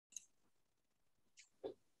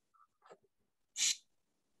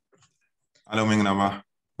Hello, Mingnava.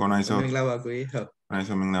 Konaiso. Minglava koi ho.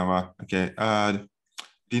 Konaiso Mingnava. Okay.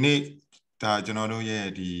 Dini ta general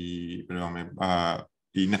ye di berapa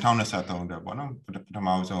di 2023တဲ့ပေါ့နော်ပထမ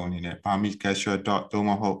ဆုံးအနေနဲ့ Burmese casual dot သုံး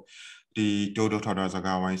မဟုတ်ဒီတိုးတိုးထော်ထော်စ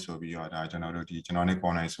ကားဝိုင်းဆိုပြီးတော့ဒါကျွန်တော်နဲ့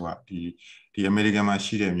ပေါ်နိုင်ဆိုတာဒီ American မှာ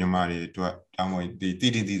ရှိတဲ့မြန်မာတွေအတွက်တောင်းဝင်ဒီတ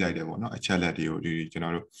ည်တည်လိုက်တယ်ပေါ့နော်အချက်လက်တွေကိုကျွန်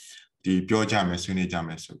တော်တို့ဒီပြောကြမယ်ဆွေးနွေးကြမ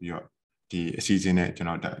ယ်ဆိုပြီးတော့ဒီအစီအစဉ်နဲ့ကျွန်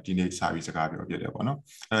တော်ဒီနေ့စာပြီးစကားပြောပြတယ်ပေါ့နော်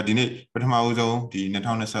ဒီနေ့ပထမဆုံးဒီ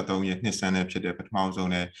2023ရဲ့နှစ်ဆန်းနဲ့ဖြစ်တဲ့ပထမ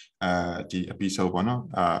ဆုံးနဲ့ဒီ episode ပေါ့နော်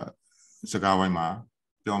စကားဝိုင်းမှာ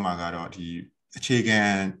ပြောမှာကတော့ဒီအခြေခံ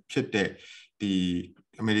ဖြစ်တဲ့ဒီ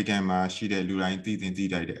American မှာရှိတဲ့လူတိုင်းသိ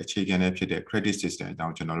တိုက်တဲ့အခြေခံနဲ့ဖြစ်တဲ့ credit system အကြော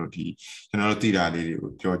င်းကျွန်တော်တို့သိတာလေးတွေ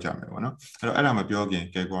ကိုပြောကြမယ်ပေါ့နော်အဲ့ဒါမပြောခင်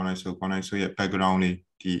ကဲကောင်းလိုက်ဆိုရဲ့ background လေး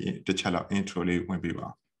ဒီတစ်ချက်လောက် intro လေးဝင်ပြပါ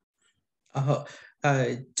ဟုတ်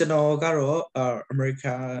ကျွန်တော်ကတော့အမေရိက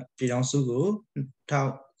န်ပြည်ထောင်စုကို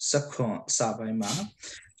2019စာပိုင်းမှာ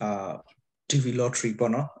TV lottery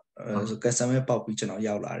ပေါ့နော်ကစမဲပေါက်ပြီးကျွန်တော်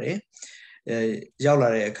ရောက်လာတယ်ရောက်လာ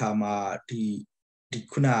တဲ့အခါမှာဒီ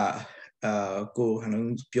ခုနကိုဟန်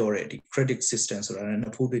ပြောတဲ့ဒီ credit system ဆိုတာနဲ့နှ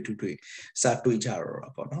စ်ဖူးတွေ့စတွေ့ကြ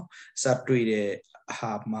တော့ပေါ့နော်စတွေ့တဲ့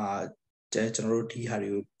ဟာမှာကျွန်တော်တို့ဒီဟာတွေ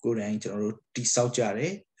ကိုယ်တိုင်ကျွန်တော်တို့တိစောက်ကြတ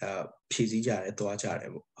ယ်ဖြည့်ဆည်းကြတယ်သွားကြတ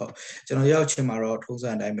ယ်ပေါ့ဟုတ်ကျွန်တော်ရောက်ချင်းမှာတော့ထုံးစံ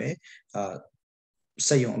အတိုင်းပဲစ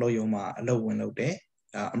က်ရုံအလုပ်ရုံမှာအလုပ်ဝင်လုပ်တယ်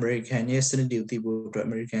အမေရိကန်ရဲ့စနစ်တွေသိဖို့အတွက်အ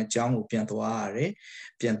မေရိကန်အကြောင်းကိုပြန်သွားရတယ်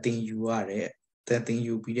ပြန်သင်ယူရတယ်သင်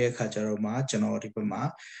ယူပြီးတဲ့အခါကျတော့မှကျွန်တော်ဒီဘက်မှာ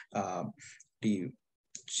ဒီ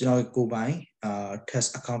ကျွန်တော်ကိုပိုင် test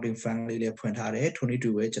accounting firm လေးလည်းဖွင့်ထားတယ်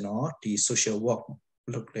22ပဲကျွန်တော်ဒီ social work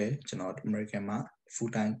လုပ်တယ်ကျွန်တော် American မှာ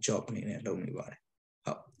full time job အနေနဲ့လုပ်နေပါတယ်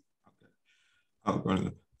ဟုတ်ပါ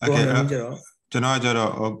ကျွန်တော်ကျ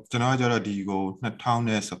တော့ဒီကို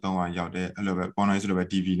2013ကရောက်တယ်အဲ့လိုပဲပေါ်နိုင်ဆိုလိုပဲ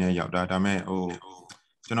TV နဲ့ရောက်တာဒါပေမဲ့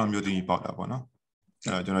ကျွန်တော်မျိုးသမီးပေါက်တာပေါ့နော်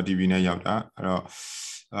အဲ့တော့ကျွန်တော် TV နဲ့ရောက်တာအဲ့တော့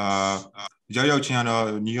ရောက်ချင်းကတော့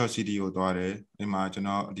New York City ကိုသွားတယ်အဲ့မှာကျွန်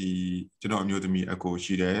တော်အမျိုးသမီးအကို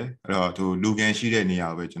ရှိတယ်အဲ့တော့သူလူကန်ရှိတဲ့နေရာ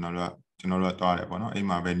ကိုပဲကျွန်တော်တို့ကသွားတယ်ပေါ့နော်အဲ့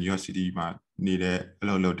မှာပဲ New York City မှာနေတဲ့အဲ့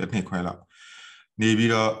လိုတစ်နှစ်ခွဲလောက်နေ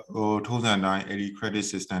ပြီးတော့ထုံးစံတိုင်းအဲ့ဒီ credit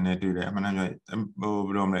system နဲ့တွေ့တယ်အမှန်တမ်းပြောဘ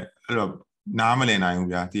ယ်လိုမလဲအဲ့တော့နားမလည်နိုင်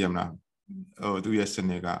ဘူးဗျာသိရမလားသူရဲ့စ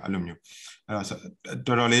နစ်ကအဲ့လိုမျိုးအဲ့တော့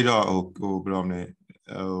တော်တော်လေးတော့ဘယ်လိုမလဲ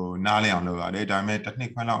နားလည်အောင်လုပ်ရတယ်ဒါပေမဲ့တစ်နှ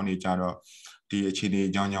စ်ခွဲလောက်အနေကြတော့ဒီအခြေအနေ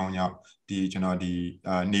အကြောင်းကြောင့်ကျွန်တော်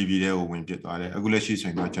Navy တဲ့ကိုဝင်ပြစ်သွားတယ်အခုလက်ရှိဆို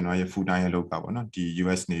ရင်တော့ကျွန်တော်ရဲ့ full time ရဲ့လုပ်တာပေါ့နော်ဒီ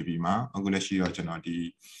U.S Navy မှာအခုလက်ရှိတော့ကျွန်တော်ဒီ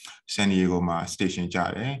San Diego မှာ station ကြ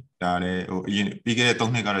တယ်ဒါလည်းအရင်ပြီးခဲ့တဲ့3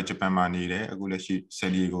နှစ်ကတော့ဂျပန်မှာနေတယ်အခုလက်ရှိ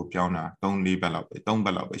San Diego ပြောင်းတာ3ပတ်လောက်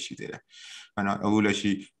ပဲရှိသေးတယ်အဲ့တော့အခုလက်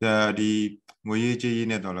ရှိဒီငွေရေးကြေးရေး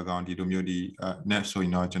နဲ့တော့၎င်းဒီလိုမျိုးဒီ net ဆိုရ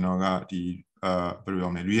င်တော့ကျွန်တော်ကဒီဘယ်လို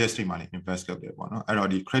ပြောမလဲ real estate မှာလည်း invest လုပ်တယ်ပေါ့နော်အဲ့တော့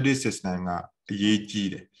ဒီ credit system ကအရေးကြီး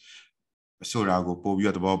တယ်ဆိုတာကိုပို့ပြီး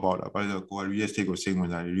တော့သဘောပေါက်လာဘာလို့လဲဆိုတော့ကိုက real estate ကိုစိတ်ဝင်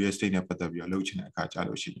စားတယ် real estate နဲ့ပတ်သက်ပြီးတော့လုပ်ချင်တဲ့အခါကြား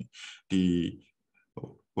လို့ရှိရင်ဒီ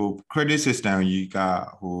credit system ကြီးက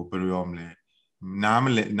ဘယ်လိုပြောမလဲ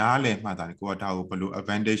နားလည်မှသာကိုကဒါကိုဘယ်လို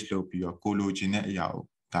advantage လုပ်ပြီးတော့ကိုလိုချင်တဲ့အရာကို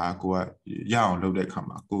ဒါကိုကရအောင်လုပ်တဲ့အခါ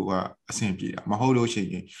မှာကိုကအဆင်ပြေတာမဟုတ်လို့ရှိ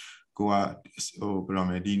ရင်ကိုကဘယ်လိုမ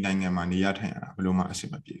လဲဒီနိုင်ငံမှာနေရထိုင်ရတာဘယ်လိုမှအဆ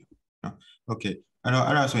င်မပြေဘူးเนาะ okay အဲ့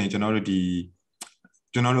ဒါဆိုရင်ကျွန်တော်တို့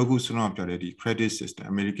အခုဆွေးနွေးပြောတဲ့ဒီ credit system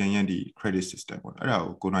American ရဲ့ဒီ credit system ပေါ့အဲ့ဒါ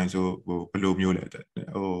ကိုနိုင်ဆိုဘယ်လိုမျိုးလဲဘယ်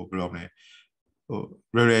လိုမ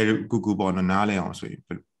လဲရယ်ကူပေါ့နားလဲအောင်ဆိုရင်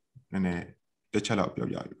နည်းနည်းတစ်ချက်လောက်ပြော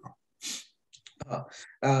ပြရအောင်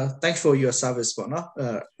thanks for your service ပေါ့နော်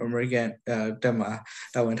American တက်မှာ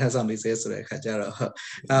တာဝန်ထမ်းဆောင်နေစေဆိုတဲ့အခါကျတော့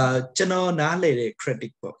ကျွန်တော်နားလေတဲ့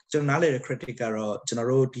credit ပေါ့ကျွန်တော်နားလေတဲ့ credit ကတော့ကျွန်တော်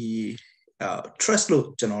တို့ဒီ trust လို့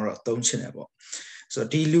ကျွန်တော်တို့သုံးချင်တယ်ပေါ့ဆို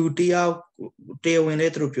တော့ဒီလူတယောက်ဝင်လေ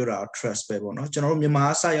သူတို့ပြောတာ trust ပဲပေါ့နော်ကျွန်တော်တို့မြန်မာ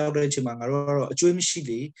အစရောက်တဲ့အချိန်မှာငါတို့ကတော့အကျွေးမရှိ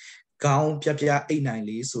လေကောင်းပြအိတ်နိုင်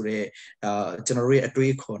လေးဆိုတော့ကျွန်တော်တို့ရဲ့အ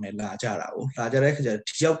တွေးခေါ်နဲ့လာကြတာကိုလာကြတဲ့ခါကျ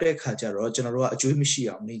ဒီရောက်တဲ့ခါကျတော့ကျွန်တော်တို့ကအကျွေးမရှိ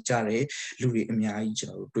အောင်နေကြတယ်လူတွေအများကြီးကျွ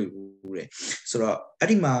န်တော်တို့တွေ့ဘူးတဲ့ဆိုတော့အဲ့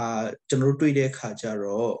ဒီမှာကျွန်တော်တို့တွေ့တဲ့ခါကျ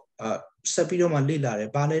တော့ဆက်ပြီးတော့မှလေ့လာတ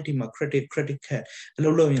ယ်ဘာလဲဒီမှာ credit card အလု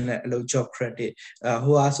ပ်လုပ်ရင်လည်းအလုပ် job credit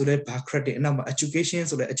ဟိုဟာဆိုလဲဘာ credit နောက်မှာ education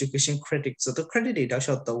ဆိုလဲ education credit ဆိုတော့ credit တွေတောက်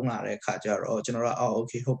လျှောက်သုံးလာတဲ့အခါကျတော့ကျွန်တော်တို့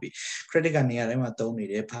okay ဟုတ်ပြီ credit ကနေရာတိုင်းမှာသုံးနေ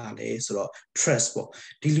တယ်ဘာလဲဆိုတော့ trust ပေါ့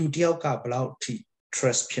ဒီလူတယောက်ကဘယ်လောက်ထိ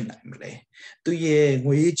trust ဖြစ်နိုင်မလဲသူရဲ့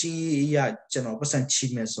ငွေကြီးရကျွန်တော်ပတ်စံချီ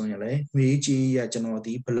မယ်ဆိုရင်လည်းငွေကြီးရကျွန်တော်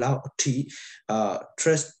ဒီဘယ်လောက်အထိ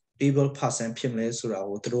trust able person ဖြစ်မလဲဆိုတာ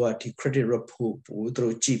ကိုသူတို့ကဒီ credit report ကိုသူ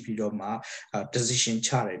တို့ကြည့်ပြီးတော့မှ decision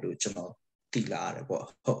ချတယ်လို့ကျွန်တော်သိလာရတယ်ပေါ့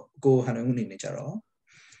ဟုတ်ကိုဟန်နုအနေနဲ့ကြတော့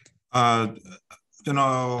ကျွန်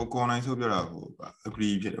တော်ကိုယ်နိုင်ဆိုပြောတာဟို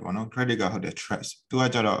agree ဖြစ်တယ်ဗောနော် credit ကဟုတ်တယ် trust သူက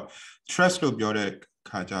ကြတော့ trust လို့ပြောတဲ့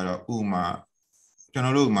ခါကျတော့ဥမာကျွန်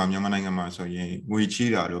တော်တို့မှာမြန်မာနိုင်ငံမှာဆိုရင်ငွေ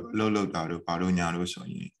ချေးတာတို့အလုပ်လုပ်တာတို့ဘာလို့ညာလို့ဆို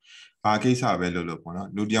ရင်ဘာကိစ္စပဲလုပ်လို့ပေါ့နော်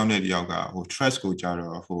လူတစ်ယောက်နဲ့တစ်ယောက်ကဟို trust ကိုကြ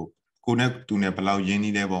တော့ဟိုကိုနဲ့သူနဲ့ဘယ်လောက်ရင်း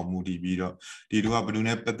နှီးလဲပေါ့မူတည်ပြီးတော့ဒီလူကဘယ်သူ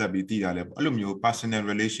နဲ့ပတ်သက်ပြီးတည်တာလဲပေါ့အဲ့လိုမျိုး personal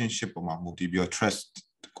relationship ပေါ်မှာမူတည်ပြီးတော့ trust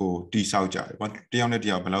ကိုတိဆောက်ကြတယ်ပေါ့တယောက်နဲ့တ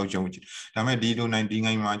ယောက်ဘယ်လောက်ယုံကြည်ဒါပေမဲ့ဒီလိုနိုင်ဒီ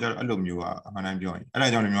ငိုင်းမှာကျတော့အဲ့လိုမျိုးကအမှန်တမ်းပြောရင်အဲ့ဒါ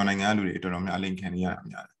ကြောင့်မြန်မာနိုင်ငံကလူတွေတော်တော်များအလိမ်ခံနေရတာ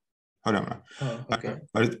များတယ်ဟုတ်တယ်မလားဟုတ်ကဲ့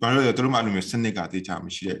ဘာလို့လဲသူတို့မှအဲ့လိုမျိုးစနစ်ကတေချာမ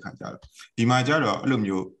ရှိတဲ့အခါကျတော့ဒီမှာကျတော့အဲ့လို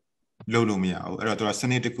မျိုးလုပ်လို့မရဘူးအဲ့တော့သူကစ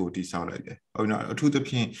နစ်တစ်ခုတိဆောက်လိုက်တယ်ဟုတ်နော်အထူးသ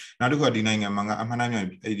ဖြင့်နောက်တစ်ခုကဒီနိုင်ငံမှာကအမှန်တမ်းပြောရင်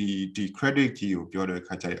အဲ့ဒီ credit ကြီးကိုပြောတဲ့အ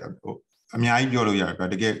ခါကျတော့ဟိုအများကြီးပြောလို့ရတယ်ဗျ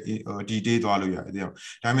တကယ်ဒီတေးသွားလို့ရတယ်ဒါ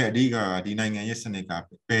ပေမဲ့အဓိကဒီနိုင်ငံရဲ့စနစ်က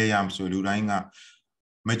ပယ်ရမဆိုလူတိုင်းက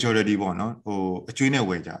majority ပေါ့နော်ဟိုအကျွေးနဲ့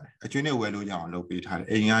ဝယ်ကြတယ်အကျွေးနဲ့ဝယ်လို့ရအောင်လုပ်ပေးထားတယ်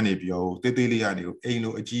အိမ်ကနေပြီးတော့တေးသေးလေးကနေအိမ်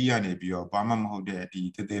လိုအကြီးကနေပြီးတော့ဘာမှမဟုတ်တဲ့ဒီ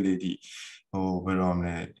တေးသေးလေးဒီဟိုဘယ်လိုမ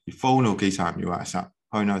လဲဒီဖုန်းလိုကိစ္စမျိုးအစ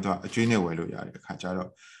ဟုတ်နော်သူကအကျွေးနဲ့ဝယ်လို့ရတယ်အခါကျတော့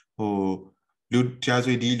ဟိုလူကြား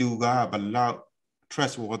ဆွေဒီလူကဘလောက်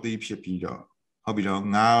trustworthy ဖြစ်ပြီးတော့ဟုတ်ပြီတော့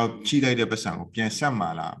ငါချိလိုက်တဲ့ပတ်စံကိုပြန်ဆက်မှာ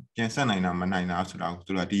လားပြန်ဆက်နိုင်တာမနိုင်တာဆိုတာကို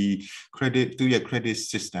သူကဒီ credit သူ့ရဲ့ credit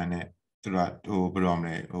system နဲ့သူကဟိုဘယ်လိုမ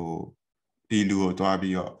လဲဟိုဒီလူကိုတွား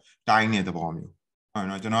ပြီးတော့တိုင်းတဲ့သဘောမျိုးဟုတ်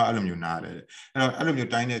နော်ကျွန်တော်အဲ့လိုမျိုးနားတယ်အဲ့တော့အဲ့လို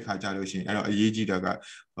မျိုးတိုင်းတဲ့အခါကြလို့ရှိရင်အဲ့တော့အရေးကြီးတာက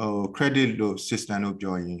ဟို credit လို့ system လို့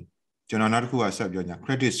ပြောရင်ကျွန်တော်နောက်တစ်ခုကဆက်ပြောညာ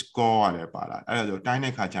credit score ကလည်းပါလာအဲ့ဒါဆိုတိုင်း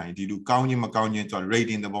တဲ့ခါကျရင်ဒီလူကောင်းခြင်းမကောင်းခြင်းဆို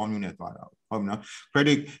rating သဘောမျိုးနဲ့သွားတာဟုတ်ပြီနော်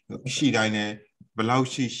credit ရှိတိုင်းလည်းဘယ်လောက်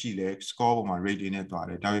ရှိလဲ score ပေါ်မှာ rating နဲ့သွား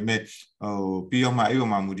တယ်ဒါပေမဲ့ဟိုပြီးတော့မှအဲ့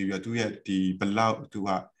ပေါ်မှာမူတည်ပြီးတော့သူရဲ့ဒီဘယ်လောက်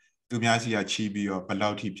သူများစီကချီးပြီးတော့ဘယ်လော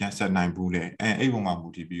က်ထိပြန်ဆက်နိုင်ဘူးလဲအဲ့ပေါ်မှာမူ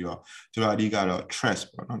တည်ပြီးတော့သူကအဓိကတော့ trust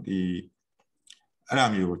ပေါ့နော်ဒီအဲ့ဒါ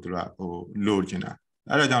မျိုးကိုသူကဟိုလိုချင်တာ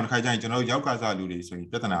အဲ့ဒါကြောင့်တစ်ခါကျရင်ကျွန်တော်ရောက်ခါစားလူတွေဆိုရင်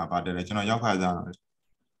ပြဿနာပါတယ်လေကျွန်တော်ရောက်ခါစား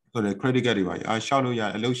ဆိုတော့ credit card တွေပါရှောက်လို့ရ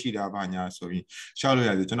အလုပ်ရှိတာပါညာဆိုရင်ရှောက်လို့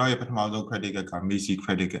ရတယ်ကျွန်တော်ရဲ့ပထမဆုံး credit card က Macy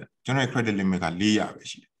credit card ကျွန်တော်ရဲ့ credit limit က400ပဲ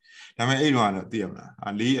ရှိတယ်ဒါပေမဲ့အဲ့တော့သိရမလား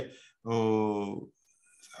4ဟို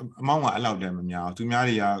အမောင်းကအလောက်တည်းမများဘူးသူများ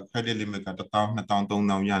တွေက credit limit က1000 2000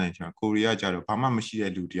 3000ရနေချင်ကိုရီးယားကျတော့ဘာမှမရှိ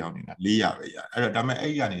တဲ့လူတယောက်နေတာ400ပဲရတယ်အဲ့တော့ဒါပေမဲ့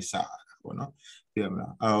အဲ့ရနေစတာပေါ့နော်သိရမ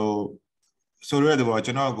လားဟိုဆိုရတဲ့ဘော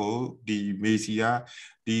ကျွန်တော်ကိုဒီ Macy က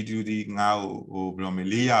ဒီငါ့ကိုဟိုဘယ်လိုမ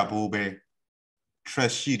လဲ400ဘိုးပဲ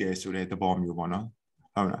trust ရှိတယ်ဆိုတဲ့သဘောမျိုးပေါ့နော်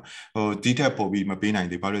ဟုတ်လားဟိုဒီထက်ပိုပြီးမပေးနိုင်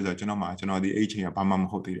သေးဘာလို့လဲဆိုတော့ကျွန်တော်ဒီအဲ့ချိန်ကဘာမှမ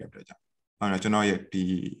ဟုတ်သေးတဲ့အတွက်ကြောင့်ဟုတ်လားကျွန်တော်ရဲ့ဒီ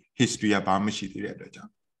history ကဘာမှမရှိသေးတဲ့အတွက်ကြော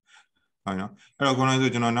င့်ဟုတ်နော်အဲ့တော့ကိုယ်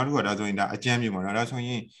ဆိုကျွန်တော်နောက်တစ်ခုကဒါဆိုရင်ဒါအကြမ်းမျိုးပေါ့နော်ဒါဆိုရ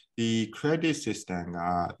င်ဒီ credit system က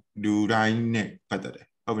လူတိုင်းနဲ့ပတ်သက်တယ်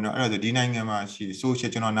ဟုတ်ပြီနော်အဲ့ဒါဆိုဒီနိုင်ငံမှာရှိ social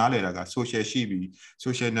ကျွန်တော်နားလည်တာက social ရှိပြီ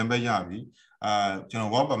social number ရပြီကျွန်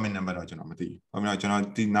တော် work permit number တော့ကျွန်တော်မသိဘူးဟုတ်ပြီနော်ကျွန်တော်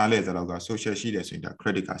ဒီနားလည်သလောက်က social ရှိတယ်ဆိုရင်ဒါ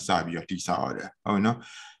credit ကစပြီးတော့တိဆောက်ရတယ်ဟုတ်ပြီနော်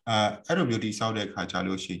အဲ့လိုမျိုးတိဆောက်တဲ့အခါကျ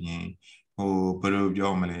လို့ရှိရင်ဟိုဘယ်လို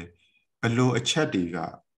ပြောမလဲဘယ်လိုအချက်တွေက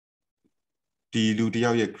ဒီလူတ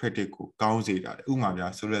ယောက်ရဲ့ credit ကိုကောင်းစေတာလေဥပမာပြ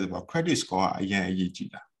ဆိုတဲ့ဘော credit score ကအရင်အရေး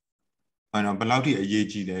ကြီးတာအဲ့တော့ဘယ်လောက်ထိအရေး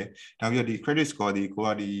ကြီးလဲဒါပြီးတော့ဒီ credit score ဒီကိုက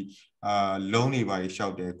ဒီloan တွေပါရှော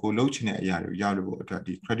က်တယ်ကိုလုံးချင်တဲ့အရာတွေရလို့အတွက်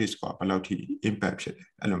ဒီ credit score ဘယ်လောက်ထိ impact ဖြစ်တယ်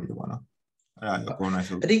အဲ့လိုမျိုးပေါ့နော်အဲ့ဒါကိုနိုင်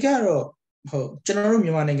ဆိုအဓိကတော့ဟုတ်ကျွန်တော်တို့မြ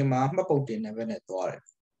န်မာနိုင်ငံမှာမှတ်ပုံတင်နံပါတ်နဲ့သွားတယ်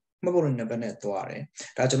မှတ်ပုံတင်နံပါတ်နဲ့သွားတယ်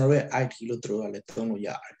ဒါကျွန်တော်တို့ရဲ့ ID လို့သူတို့ကလည်းသုံးလို့ရ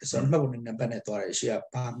တယ်ဆိုတော့မှတ်ပုံတင်နံပါတ်နဲ့သွားတယ်ရှေ့က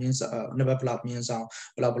ဘာမြင်းဆောင်နံပါတ်ဘလောက်မြင်းဆောင်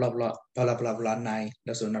ဘလောက်နိုင်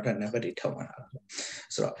လို့ဆိုတော့နောက်ထပ်နံပါတ်တွေထောက်မှန်တာ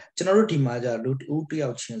ဆိုတော့ကျွန်တော်တို့ဒီမှာじゃလူတူတယော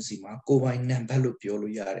က်ချင်းစီမှာကိုယ်ပိုင်နံပါတ်လို့ပြော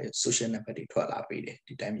လို့ရတယ် social နံပါတ်တွေထွက်လာပေးတယ်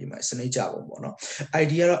ဒီတိုင်းပြည်မှာစနစ်ကြပုံပေါ့နော်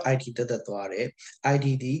ID ကတော့ ID တက်သွားတယ် ID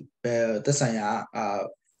ဒီသက်ဆိုင်ရာ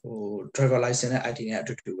ဟို driver license နဲ့ ID နဲ့အ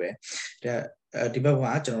တူတူပဲဒီဘက်က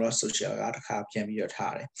ကျွန်တော်တို့ social ကတစ်ခါပြန်ပြီးတော့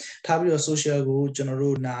ထားတယ်ထားပြီးတော့ social ကိုကျွန်တော်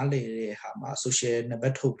တို့နားလေတဲ့ဟာမှာ social နံပါ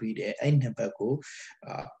တ်ထုတ်ပြီးတယ်အဲ့နံပါတ်ကို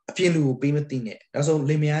အပြည့်လူကိုပေးမသိနဲ့ဒါဆို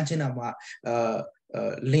လင်မယားချင်းတော့မှ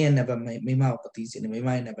လင်းရဲ့နံပါတ်မိမကိုမသိစေနဲ့မိမ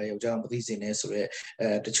ရဲ့နံပါတ်ယောက်ျားကိုမသိစေနဲ့ဆိုတော့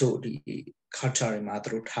တချို့ဒီ culture တွေမှာသူ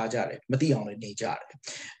တို့ထားကြတယ်မသိအောင်လည်းနေကြတယ်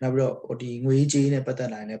နောက်ပြီးတော့ဒီငွေကြေးနဲ့ပတ်သ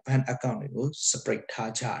က်လာတဲ့ bank account တွေကို separate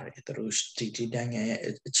ထားကြတယ်သူတို့ဒီနိုင်ငံရဲ့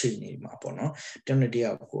အခြေအနေမှာပေါ့နော်တနည်းတ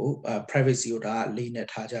ယောက်ကိုprivacy ကိုဒါလေးနဲ့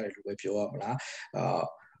ထားကြတယ်လို့ပဲပြောရမလား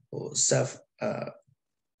ဟို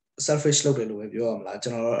selfish လုပ်တယ်လို့ပဲပြောရမလားကျွ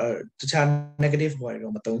န်တော်တခြား negative point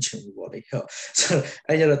တော့မသုံးချင်ဘူးပေါ့လေဟုတ်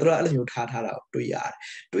အဲ့ကြတော့သူတို့အဲ့လိုမျိုးထားတာကိုတွေ့ရ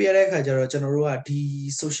တဲ့အခါကျတော့ကျွန်တော်တို့ကဒီ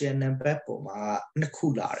social number ပေါ်မှာနှစ်ခု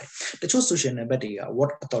လာတယ်တချို့ social number တွေက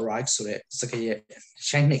what authorized ဆိုတဲ့စကားရဲ့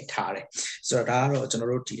ရှိုင်းနှိပ်ထားတယ်ဆိုတော့ဒါကတော့ကျွန်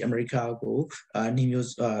တော်တို့ဒီ America ကိုနီမျိုး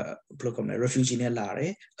ဘယ်လိုကောမလဲ refugee နဲ့လာတ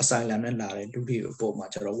ယ် asylum နဲ့လာတယ်လူတွေပေါ်မှာ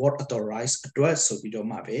ကျတော့ what authorized အတွက်ဆိုပြီးတော့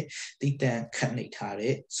မှပဲတည်တံ့ခန့်နှိပ်ထား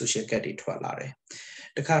တဲ့ social card တွေထွက်လာတယ်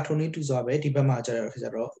တခါထုံနည်းတူစွာပဲဒီဘက်မှာကျ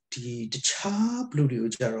တော့ဒီတခြား blue တွေ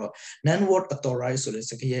ကိုကျတော့ non word authorized ဆိုတဲ့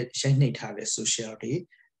စကားရဲ့ရှိုင်းနှိပ်ထားတဲ့ social တွေ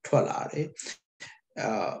ထွက်လာတယ်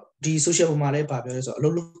ဒီ social ပေါ်မှာလည်းဗာပြောလဲဆိုတော့အလု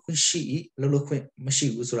ပ်လုပ်ခွင့်ရှိအလုပ်လုပ်ခွင့်မရှိ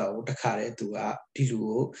ဘူးဆိုတာကိုတခါတည်းသူကဒီလူ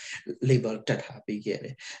ကို label တက်ထားပေးခဲ့တ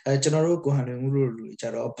ယ်ကျွန်တော်တို့ကိုဟန်တွေမှုတို့လူတွေကျ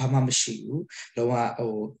တော့ဘာမှမရှိဘူးလုံးဝ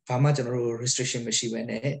ဘာမှကျွန်တော်တို့ restriction မရှိဘဲ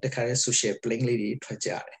နဲ့တခါတည်း social blink လေးတွေထွက်ကြ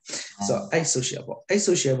တယ်ဆိုတော့အဲ့ social ပေါ့အဲ့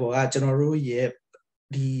social ပေါ်ကကျွန်တော်တို့ရဲ့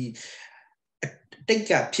ဒီတိတ်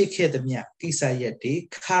ကဖြစ်ခဲ့တဲ့မြတ်ကိစ္စရက်တွေ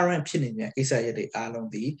current ဖြစ်နေတဲ့ကိစ္စရက်တွေအားလုံး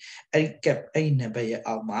ဒီအဲ့ cap အဲ့ number ရဲ့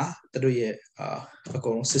အောက်မှာတို့ရဲ့အ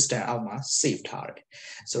ကုန်လုံး system အောက်မှာ save ထားတယ်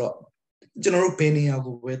ဆိုတော့ကျွန်တော်တို့ဘယ်နေရာ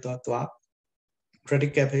ကိုပဲသွား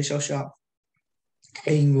credit card ပဲရှောက်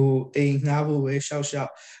အိမ်ငှားဖို့ပဲရှောက်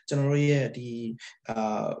ကျွန်တော်တို့ရဲ့ဒီ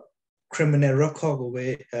criminal record ကိုပဲ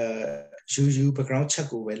ယူ background check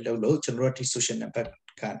ကိုပဲလုပ်ကျွန်တော်တို့ဒီ social number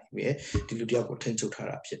ကနေဒီလူတယောက်ကိုထိန်းချုပ်ထား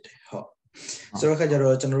တာဖြစ်တယ်ဟုတ်ဆိုတော့ခါကျ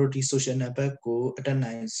တော့ကျွန်တော်တို့ဒီ social network ကိုအတက်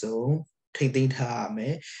နိုင်ဆုံးထိမ့်သိမ်းထားရမ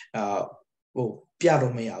ယ်ပြ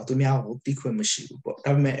တော့မရအောင်သူများကိုတီးခွင့်မရှိဘူးပေါ့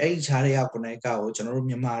ဒါပေမဲ့အဲ့ဒီခြားတဲ့ကိုနိုင်ကိုကျွန်တော်တို့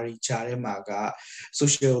မြန်မာတွေခြားထဲမှာက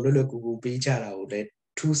social လွတ်လွတ်ကူကူပေးကြတာကိုလည်း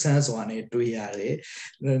ထူးဆန်းစွာနဲ့တွေ့ရတယ်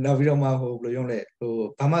နောက်ပြီးတော့မှဘယ်လိုရုံးလဲ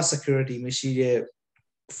ဘာမှ security မရှိတဲ့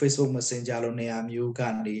Facebook Messenger လို့နေရာမျိုးက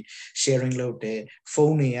နေ sharing လုပ်တယ်ဖု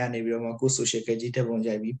န်းတွေကနေပြီးတော့မှကို social ကကြီးတက်ပုံ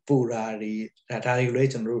ရိုက်ပြီးပို့တာတွေဒါတွေကိုလည်း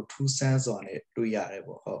ကျွန်တော်တို့ထူးဆန်းစွာနဲ့တွေ့ရတယ်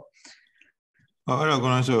ပေါ့ဟုတ်အဲ့တော့ကျွ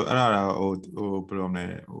န်တော်ဆိုအဲ့ဒါဘယ်လိုမလဲ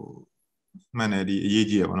မှန်တယ်ဒီအရေး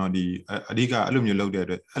ကြီးရပါတော့ဒီအဓိကအဲ့လိုမျိုးလုပ်တဲ့အ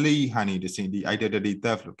တွက်အဲ့ဒီဟာနေတစင်ဒီ identity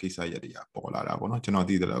theft လို့ကိစ္စရက်တွေကပေါ်လာတာပေါ့နော်ကျွန်တော်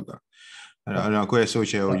သိတဲ့လောက်ကအဲ့တော့ကိုယ့်ရဲ့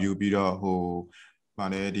social ကိုယူပြီးတော့ဗာ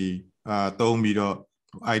လဲဒီသုံးပြီးတော့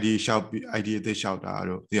ID ရှောက် ID အသေးရှောက်တာ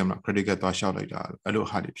တို့သိရမလား credit card သွားရှောက်လိုက်တာအဲ့လို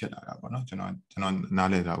ဟာတွေဖြစ်လာတာပေါ့နော်ကျွန်တော်နား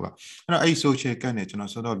လည်တာကအဲ့တော့အဲ့ social card နဲ့ကျွန်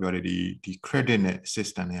တော်စောစောပြောတဲ့ဒီ credit နဲ့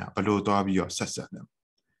system တွေကဘယ်လိုသွားပြီးတော့ဆက်လဲ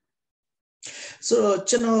ဆိုတော့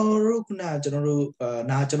ကျွန်တော်တို့ခုနကျွန်တော်တို့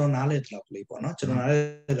ကျွန်တော်နားလဲတယ်လို့လေးပေါ့နော်ကျွန်တော်နားလဲ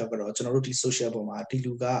တယ်လို့ကတော့ကျွန်တော်တို့ဒီ social ပေါ်မှာဒီ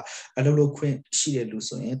လူကအလုပ်လုပ်ခွင့်ရှိတဲ့လူ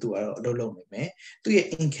ဆိုရင်သူကတော့အလုပ်လုပ်နေမယ်သူရဲ့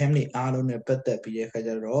income တွေအားလုံးနဲ့ပတ်သက်ပြီးတဲ့အခါ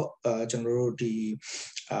ကျတော့ကျွန်တော်တို့ဒီ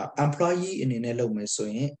employee အနေနဲ့လုပ်မယ်ဆို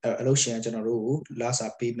ရင်အလုပ်ရှင်ကကျွန်တော်တို့ကိုလစာ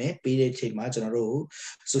ပေးမယ်ပေးတဲ့အချိန်မှာကျွန်တော်တို့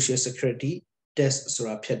social security test ဆို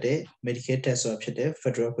တာဖြစ်တယ် medical test ဆိုတာဖြစ်တယ်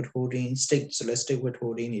federal withholding state state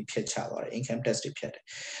withholding တွေဖြစ်ချသွားတယ် income test တွေဖြစ်တယ်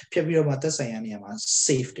ဖြစ်ပြီးတော့မှသက်ဆိုင်ရာနေရာမှာ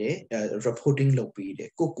safe တယ် reporting လုပ်ပေးတယ်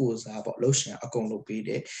ကိုစားပေါ့လို့ရှင်အကုန်လုပ်ပေးတ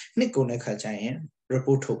ယ်နှစ်ကုန်တဲ့ခါကျရင်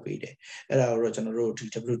report ထုတ်ပေးတယ်အဲ့ဒါတော့ကျွန်တော်တို့ဒီ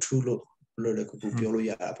W2 လို့လည်းကိုပြောလို့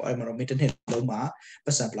ရတာပေါ့အဲ့မှာတော့မိတစ်နှစ်လုံးမှာပ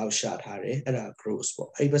တ်စံဘလောက်ရှာထားတယ်အဲ့ဒါ gross ပေါ့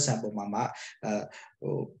အဲ့ပတ်စံပုံမှာ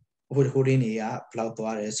withholding တွေကဘယ်လောက်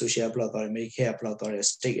သွားတယ် social ဘယ်လောက်သွားတယ် Medicare ဘယ်လောက်သွားတယ်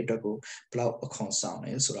state အတွက်ကိုဘယ်လောက်အခွန်ဆောင်တ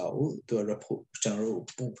ယ်ဆိုတာကိုသူ report ကျွန်တော်တို့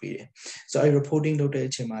ပို့ပေးတယ်ဆိုတော့အဲ့ reporting လုပ်တဲ့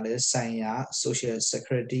အချိန်မှာလဲဆိုင်ရာ social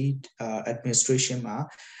security administration မှာ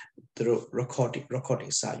သူတို့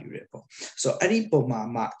recording စာယူတယ်ပေါ့ဆိုတော့အဲ့ဒီပုံမှာ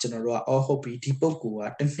မှကျွန်တော်တို့ကဟုတ်ပြီဒီပုံက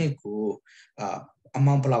တစ်နှစ်ကို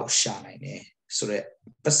amount ဘယ်လောက်ရှာနိုင်တယ်ဆိုတော့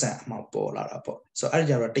ပတ်စံအမောက်ပေါ်လာတာပေါ့ဆိုတော့အဲ့ဒါ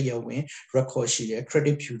ကြတော့တရားဝင် record ရှိတယ်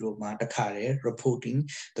credit bureau မှာတခါတည်း reporting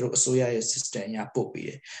သူတို့အစိုးရရဲ့ system ရပို့ပေးတ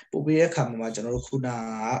ယ်ပို့ပေးတဲ့အခါမှာကျွန်တော်တို့ခုနက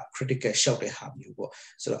credit card ရှောက်တဲ့ဟာမျိုးပေါ့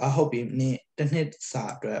ဆိုတော့ဟုတ်ပြီတစ်နှစ်စာ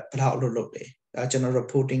အတွက်ဘယ်လောက်လုပ်လဲကျွန်တော်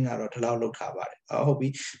reporting ကတော့ဒီလောက်လုပ်ထားပါတယ်ဟုတ်ပြီ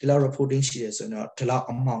ဒီလောက် reporting ရှိတယ်ဆိုရင်တော့ဒီလောက်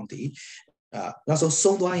amount ဒီနောက်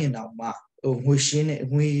ဆုံးသွားရင်တော့မှငွေရှင်းနဲ့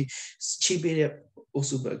ငွေချိပေးတဲ့အုပ်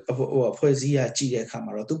စုဖွဲ့စည်းရကြည့်တဲ့အခါ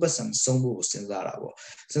မှာတော့သူ့ပတ်စံဆုံးဖို့ကိုစဉ်းစားတာပေါ့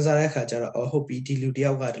စဉ်းစားတဲ့အခါကျတော့ဟုတ်ပြီဒီလူတ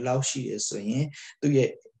ယောက်ကဒီလောက်ရှိရဆိုရင်သူ့ရဲ့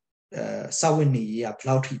စာဝတ်နေရေးကဘယ်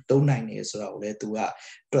လောက်ထိသုံးနိုင်နေဆိုတာကိုလည်းသူက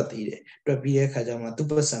တွက်သေးတယ်တွက်ပြီးတဲ့အခါကျမှသူ့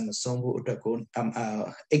ပတ်စံမဆုံးဖို့အတွက်ကို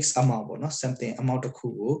x amount ပေါ့နော် something amount တစ်ခု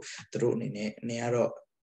ကိုသူတို့အနေနဲ့နေရတော့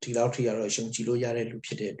ဒီလောက်ထိကတော့ယုံကြည်လို့ရတဲ့လူဖြ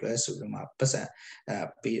စ်တဲ့အတွက်ဆိုပြီးမှပတ်စံ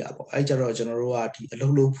ပေးတာပေါ့အဲကြတော့ကျွန်တော်တို့ကဒီအလု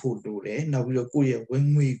ပ်လုပ်ဖို့လိုတယ်နောက်ပြီးတော့ကိုယ့်ရဲ့ဝင်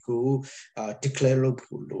ငွေကို declare လုပ်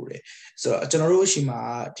ဖို့လိုတယ်ဆိုတော့ကျွန်တော်တို့ရှိမှာ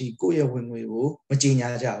ဒီကိုယ့်ရဲ့ဝင်ငွေကိုမကြေညာ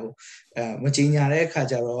ကြဘူးမကြေညာတဲ့အခါ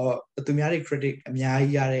ကျတော့သူများတွေ credit အများ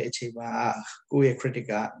ကြီးရတဲ့အချိန်မှာကိုယ့်ရဲ့ credit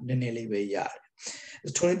ကနည်းနည်းလေးပဲရတယ်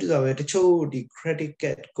 22ဆိုပဲတချို့ဒီ credit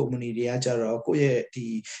card company တွေကကြတော့ကိုယ့်ရဲ့ဒီ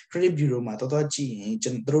credit bureau မှာတော်ကြည့်ရင်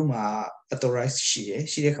ကျွန်တော်တို့မှာ authorize ရှိ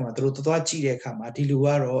တဲ့ခါမှာတို့တော်ကြည့်တဲ့ခါမှာဒီလူက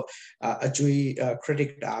တော့အကျွေး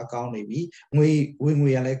credit တာကောင်းနေပြီငွေ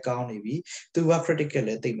ရလဲကောင်းနေပြီသူက credit card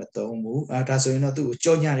လဲတိတ်မသုံးဘူးဒါဆိုရင်တော့သူ့ကို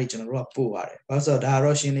ကြော်ညာတွေကျွန်တော်တို့ကပို့ရတယ်ဘာလို့ဆိုတော့ဒါက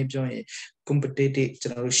တော့ရှင်းလေးပြောရင် competitive ကျွ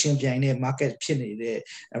န်တော်တို့ရှင်ပြိုင်တဲ့ market ဖြစ်နေတဲ့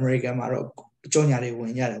American မှာတော့ကြော်ညာတွေဝ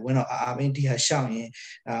င်ရတယ်ဝင်တော့မင်းဒီဟာရှောင်းရင်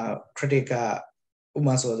credit ကဥပ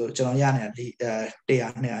မာဆိုတော့ကျွန်တော်ရနေတာ100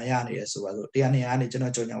 200ရနေတယ်ဆိုပါဆို100 200ကနေကျွန်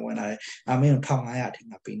တော်ကြော်ညာဝင်လာတယ်မင်းကို1500အထိ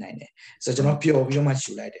ငါပေးနိုင်တယ်ဆိုတော့ကျွန်တော်ပျော်ပြီးတော့မှ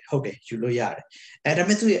ယူလိုက်တယ်ဟုတ်တယ်ယူလို့ရတယ်ဒါပေ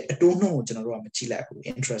မဲ့သူ့ရဲ့အတိုးနှုန်းကိုကျွန်တော်တို့ကမကြည့်လိုက်ဘူး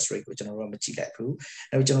interest rate ကိုကျွန်တော်တို့ကမကြည့်လိုက်ဘူး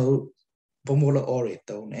အဲ့ကျွန်တော်တို့ဘုံဘလော or တွေ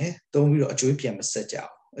သုံးပြီးတော့အကျွေးပြန်မဆက်ကြအော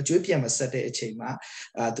င်အကျွေးပြန်မဆက်တဲ့အချိန်မှာ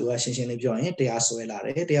သူကရှင်းလေးပြောရင်တရားစွဲလာတ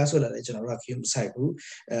ယ်ကျွန်တော်တို့က queue မဆိုင်ဘူး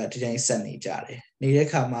ဒီတိုင်းဆက်နေကြတယ်နေတဲ့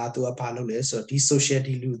ခါမှာသူကဘာလုပ်လဲဆိုတော့ဒီ social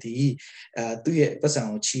ဒီလူဒီသူ့ရဲ့ပတ်စံ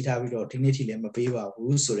ကိုချီးထားပြီးတော့ဒီနေ့ထိလည်းမပေးပါ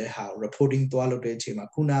ဘူးဆိုတဲ့ဟာ reporting သွားလုပ်တဲ့အချိန်မှာ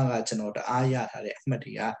ခုနကကျွန်တော်တအားရထားတဲ့အမှတ်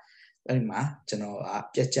တွေကအဲ့ဒီမှာကျွန်တော်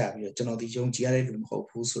ပြတ်ကျပြီးတော့ကျွန်တော်ဒီယုံကြည်ရတဲ့လူမဟုတ်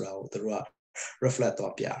ဘူးဆိုတာကိုသူတို့က reflect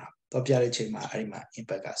သွားပြတဲ့အချိန်မှာအဲ့ဒီမှာ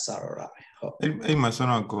impact ကစတော့တာပဲဟုတ်အဲ့မှာဆို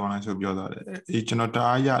တော့ကိုယ်အောင်ဆိုပြောသွားတယ်အဲ့ကျွန်တော်တ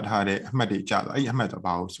အားရထားတဲ့အမှတ်တွေကြာသွားအဲ့အမှတ်တော့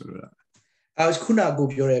ဘာလို့ဆိုလို့လဲခုနကကို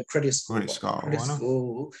ပြောတဲ့ credit score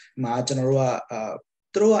မှာကျွန်တော်တို့က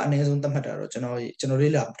သူတို့ကအနည်းဆုံးသတ်မှတ်တာတော့ကျွန်တော်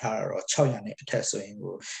လေးလာထားတာတော့600နဲ့အထက်ဆိုရင်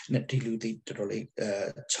ကိုဒီလူဒီတော်တော်လေး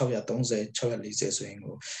630 640ဆိုရင်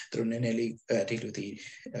ကိုသူတို့နည်းနည်းလေးဒီလူဒီ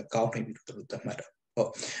ကောင်းနေပြီသူတို့သတ်မှတ်တာဟုတ်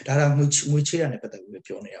ဒါကငွေချေးတာနဲ့ပတ်သက်ပြီး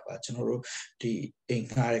ပြောနေတာပါကျွန်တော်တို့ဒီအိမ်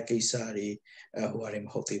ငှားတဲ့ကိစ္စတွေဟိုဟာတွေမ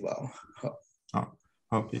ဟုတ်သေးပါဘူး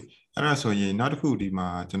ဟုတ်ပြီအဲ့ဒါဆိုရင်နောက်တစ်ခုဒီမှာ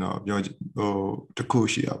ကျွန်တော်ပြောတစ်ခု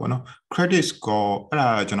ရှိတာပေါ့နော် credit score အဲ့ဒါ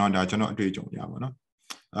ကျွန်တော်အတွေ့အကြုံရပါတော့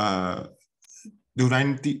လူတိုင်း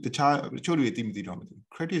တခြားတချို့တွေသိမသိတော့မသိ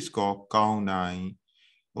credit score ကောင်းတိုင်း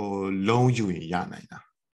လုံးယူရင်ရနိုင်တာ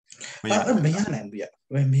မရနိုင်ဘူး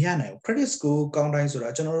မရနိုင်ဘူး credit score ကောင်းတိုင်းဆိုတာ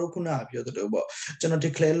ကျွန်တော်တို့ခုနကပြောသလိုပေါ့ကျွန်တော်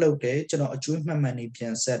declare လုပ်တယ်ကျွန်တော်အကျွေးမှတ်မှန်နေပြ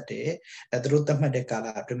န်ဆက်တယ်သူတို့သတ်မှတ်တဲ့ကာလ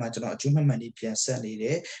အတွင်းမှာကျွန်တော်အကျွေးမှတ်မှန်နေပြန်ဆက်နေတ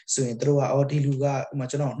ယ်ဆိုရင်တို့ကဒီလူကဥပမာ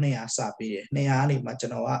ကျွန်တော်200စပေးတယ်200ကနေမှကျွ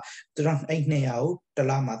န်တော်ကသူတို့အဲ့200ကိုတစ်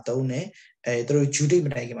လမှသုံးတယ်သူတို့ due date မ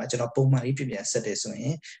တိုင်ခင်မှာကျွန်တော်ပုံမှန်လေးပြန်ဆက်တယ်ဆိုရ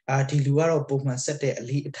င်ဒီလူကတော့ပုံမှန်ဆက်တဲ့အ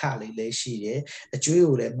လေးအထလေးလည်းရှိတယ်အကျွေး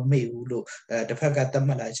ကိုလည်းမမေ့ဘူးလို့တစ်ဖက်ကသတ်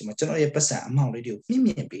မှတ်လိုက်ချိန်မှာကျွန်တော်ရဲ့ပတ်စံအမောင့်လေးတွေကို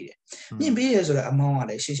မြင့်ပေးတယ်မြင့်ပေးရဆိုတော့အမောင့်က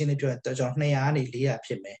လည်းရှင်းလေးပြောရင်ကျွန်တော်200ကနေ400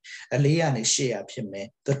ဖြစ်မယ်400ကနေ800ဖြစ်မယ်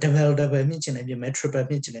သူ double မြင့်ချင်လည်းမြင့်မယ် triple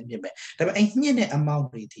မြင့်ချင်လည်းမြင့်မယ်ဒါပေမဲ့အဲ့မြင့်တဲ့အမောင့်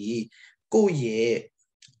တွေဒီကိုယ့်ရဲ့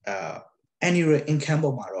annual income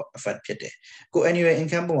ပေါ်မှာတော့ effect ဖြစ်တယ်ကို annual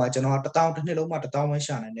income ပေါ်မှာကျွန်တော်1000တစ်နှစ်လုံးမှာ1000ဝန်း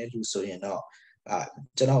ရှာနိုင်တဲ့လူဆိုရင်တော့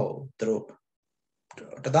ကျွန်တော်တို့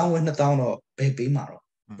1000ဝန်း2000တော့ဘယ်ပေးမှာတော့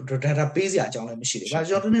data ပေးစရာအကြောင်းလည်းမရှိဘူး။ဘာ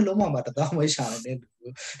ကျွန်တော်တစ်နှစ်လုံးမှာ1000ဝန်းရှာနိုင်တဲ့လူ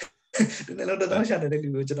ဒီနေ့တော့1000ရှာနေတဲ့လူ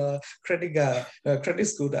ကိုကျွန်တော် credit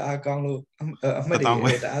score တအားကောင်းလို့အမှတ်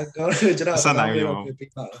တွေတအားကောင်းလို့ကျွန်တော်ဆက်နိုင်ပြီပေါ့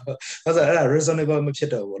ပေးပါတော့။ဆိုတော့အဲ့ဒါ reasonable မဖြစ်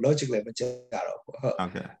တော့ဘူး logic လည်းမကျတော့ဘူးဟု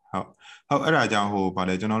တ်အဲ့ဒါကြောင့်ဗာ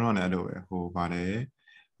လေကျွန်တော်တို့လည်းအဲ့လိုပဲဗာလေ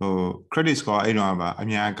credit score အဲ့တော့ပါအ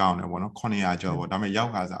များကောင်းတယ်ပေါ့နော်900ကျော်ပေါ့ဒါပေမဲ့ရော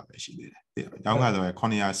က်ခါစားပဲရှိသေးတယ်ရောက်ခါစားပဲ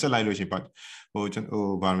900ဆက်လိုက်လို့ရှိရင်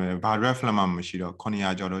ဗာလေဗာ reference မှမရှိတော့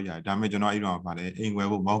900ကျော်တော့ရတယ်ဒါပေမဲ့ကျွန်တော်အဲ့တော့ဗာလေအိမ်ဝယ်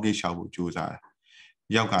ဖို့ mortgage ရှောက်ဖို့ကြိုးစားတယ်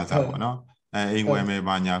ရောက်ခါစားပေါ့နော်အိမ်ဝယ်မယ်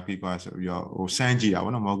ဘာညာပြီးကွာဆိုပြီးတော့စမ်းကြည့်တာ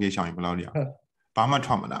ပေါ့နော် mortgage ရှောက်ရင်ဘယ်လောက်ရဘာမှ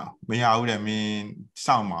ထွက်မလာမရဘူးတဲ့မင်း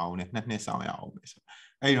စောင့်မအောင်နဲ့2နှစ်စောင့်ရအောင်ပဲဆို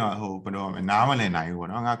အဲ့တော့ဘယ်တော့မှနားမလည်နိုင်ဘူးပေါ့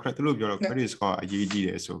နော်ငါ credit လို့ပြောတော့ credit score အရေးကြီးတ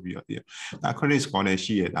ယ်ဆိုပြီးတော့သိတယ်ငါ credit score လည်း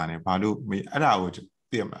ရှိရတာနဲ့ဘာလို့အဲ့ဒါကို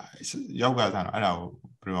သိရမလားရောက်ကစားတော့အဲ့ဒါကို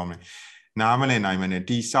ဘယ်လိုမလဲနားမလည်နိုင်မနဲ့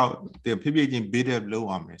ဒီဆောက်ဖြည်းဖြည်းချင်း build up လုပ်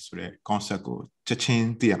ရမယ်ဆိုတဲ့ concept ကိုချက်ချင်း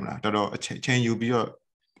သိရမလားတော်တော်အချိန်ယူပြီးတော့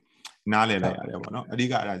နားလည်လိုက်ရတယ်ပေါ့နော်အဓိ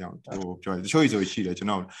ကအဲ့ဒါကြောင့်ပြောတချို့ဆိုရှိတယ်ကျွန်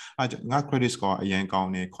တော်ငါ credit score အရင်ကော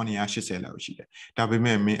င်းတယ်980လောက်ရှိတယ်ဒါပေ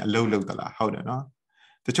မဲ့မင်းအလုပ်လုပ်သလားဟုတ်တယ်နော်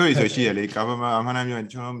တချို့ဆိုရှိရလေ government အမှန်တမ်းပြောရင်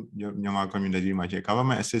ကျွန်တော်မြန်မာ community မှာရှိ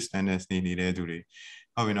government assistance နဲ့နေတဲ့သူတွေ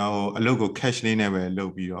ဟုတ်ပြီနော်အလုပ်ကို cash လေးနဲ့ပဲလု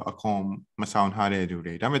ပ်ပြီးတော့အခွန်မဆောင်ထားတဲ့သူ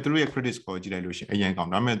တွေဒါပေမဲ့သူတို့ရဲ့ credit score ကြည့်လိုက်လို့ရှိရင်အရင်ကော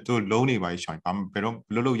င်းဒါပေမဲ့သူတို့ loan တွေပါရှောင်ဘာဘယ်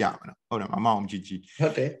တော့လုပ်ရမှာနော်ဟုတ်တယ်အမောင်ကြီးဟု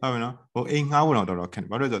တ်တယ်ဟုတ်ပြီနော်အိမ်ငှားဖို့တော့တော်တော်ခက်တ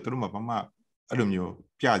ယ်ဘာလို့လဲဆိုတော့သူတို့မှာဘာမှအဲ့လိုမျိုး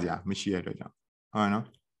ပြကြမရှိတဲ့အတွက်ကြောင့်ဟုတ်နော်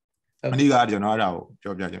အဓိကကျွန်တော်အဲ့ဒါကို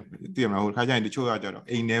ပြောပြချင်သိရမလားခါကျရင်တချို့ကကြတော့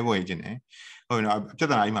အိမ်လဲဝယ်ခြင်းတယ်ဟုတ်ပြီနော်ပြဿ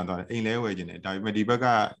နာကြီးမှသွားတယ်အိမ်လဲဝယ်ခြင်းတယ်ဒါပေမဲ့ဒီဘက်က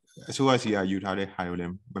အစိုးရစီကယူထားတဲ့ဟာကိုလ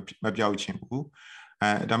ည်းမပြောက်ချင်ဘူး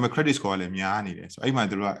ဒါပေမဲ့ credit score လည်းများနေတယ်ဆိုအဲ့မှာ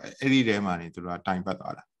သူတို့ကအဲ့ဒီထဲမှာနေသူတို့ကတိုင်ပတ်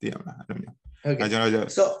သွားတာသိရမလားအဲ့လိုမျိုးဟုတ်ကဲ့ကျွန်တော်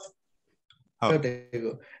ဟုတ်တယ်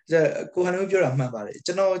ကိုကိုဟန်တို့ပြောတာမှန်ပါတယ်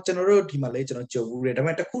ကျွန်တော်တို့ဒီမှာလေကျွန်တော်ကြုံဘူးတယ်ဒါပေ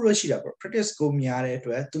မဲ့တစ်ခုတော့ရှိတာပေါ့ practice ကိုများတဲ့အ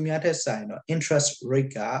တွက်သူများထက်ဆိုင်တော့ interest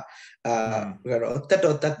rate ကက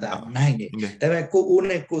တော့တက်နိုင်တယ်ဒါပေမဲ့ကိုအိုး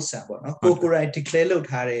နဲ့ကိုဆန်ပေါ့နော်ကိုရိုင်း declare လုပ်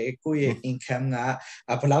ထားတယ်ကိုရဲ့ income က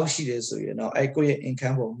ဘယ်လောက်ရှိတယ်ဆိုရင်တော့ကိုရဲ့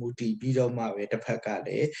income ပေါ်မူတည်ပြီးတော့မှပဲတစ်ဖက်ကလ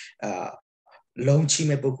ည်းလုံးချ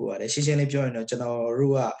မဲ့ပုံကိုရတယ်ရှင်းရှင်းလေးပြောရင်တော့ကျွန်တော်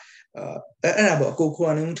တို့ကအဲ့ဒါပေါ့ကိုကို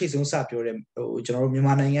အနေနဲ့ထိတ်ဆုံးစပြောတယ်ကျွန်တော်တို့မြန်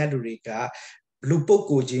မာနိုင်ငံလူတွေကလူပုဂ္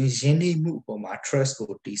ဂိုလ်ချင်းရင်းနှီးမှုအပေါ်မှာ trust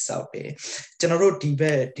ကိုတည်ဆောက်တယ်ကျွန်တော်တို့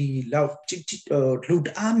ဒီလောက်လူတ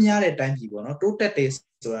အားများတဲ့အတိုင်းပြည်ပေါ့နော်တိုးတက်တယ်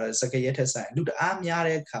ဆိုတာစကားရက်ထက်ဆိုင်လူတအားများ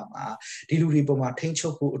တဲ့အခါမှာဒီလူတွေပုံမှာထိန်းချု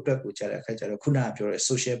ပ်ဖို့အတွက်ကိုကြားတဲ့အခါကျတော့ခုနကပြောတဲ့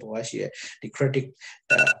social ပေါ်မှာရှိတဲ့ဒီ credit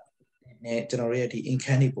နဲ့ကျွန်တော်တို့ရဲ့ဒီ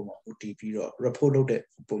income တွေပုံမှာမူတည်ပြီးတော့ report လုပ်တဲ့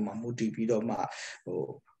ပုံမှာမူတည်ပြီးတော့မှ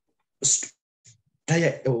ဒါ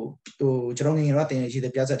ရဲ့ကျွန်တော်ငယ်ငယ်တော့တင်ရရှိ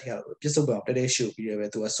တဲ့ပြဿနာတွေကတော့ပြစ္ဆုတ်ပံတဲရှုပ်ပြီးတယ်ပဲ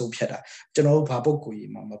သူကဆုံးဖြတ်တာကျွန်တော်တို့ဘာပုတ်ကို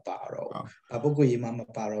ကြီးမှမပါတော့ဘာပုတ်ကိုကြီးမှမ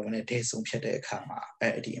ပါတော့ဘဲနဲ့ဒဲဆုံးဖြတ်တဲ့အခါမှာ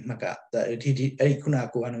ဒီအမှတ်ကဒီအဲ့ဒီခုနက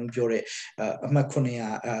ကိုအနေနဲ့ပြောတဲ့အမှတ်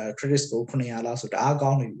900 credit score 900လောက်ဆိုတအားကော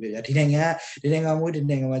င်းနေပြီဗျာဒီနိုင်ငံမွေးဒီ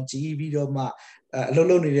နိုင်ငံမှာကြီးပြီးတော့မှအလုပ်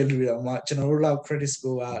လုပ်နေတဲ့လူတွေတော့မှကျွန်တော်တို့လောက် credit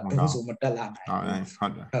score ကတုံးဆိုမတက်လာနိုင်ဘူးဟု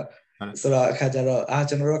တ်တယ်ဆိုတော့အခါကျတော့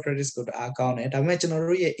ကျွန်တော်တို့ credit score တအားကောင်းတယ်ဒါပေမဲ့ကျွန်တော်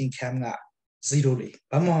တို့ရဲ့ income က0လေး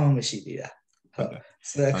ဘာမှမရှိသေးတာဟုတ်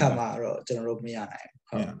ဆိုတဲ့အခါမှာတော့ကျွန်တော်တို့မရနိုင်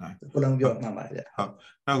ဟုတ်ကိုလုံးပြောမှန်ပါတယ်ဗျဟုတ်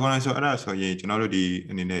တော့ခေါင်းဆိုအဲ့ဒါဆိုရင်ကျွန်တော်တို့ဒီ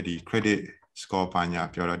အနေနဲ့ဒီ credit score ပါညာ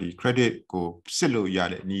ပြောတော့ဒီ credit ကိုစစ်လို့ရ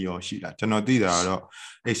တဲ့ညီရောရှိတာကျွန်တော်သိတာကတော့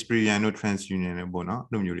experience တို့ TransUnion တွေပေါ့နော်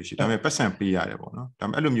အဲ့လိုမျိုးတွေရှိဒါပေမဲ့ပတ်စံပေးရတယ်ပေါ့နော်ဒါ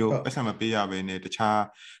ပေမဲ့အဲ့လိုမျိုးပတ်စံမပေးရဘဲနဲ့တခြား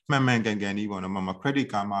မှန်ကန်ကန်ကြီးပေါ့နော်မ credit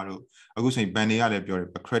ကားမတို့အခုဆိုရင် ban တွေကလည်းပြောတယ်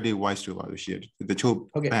credit wise တို့ပါလို့ရှိတယ်တချို့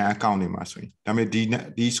ban account တွေမှာဆိုရင်ဒါပေမဲ့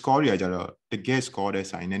ဒီ score တွေကကြတော့တကယ် score တဲ့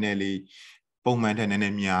ဆိုင်နည်းနည်းလေးပုံမှန်တဲ့နည်းန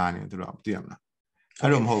ည်းများနေသူတို့သိရမလား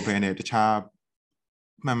အဲ့လိုမဟုတ်ဘဲနဲ့တခြား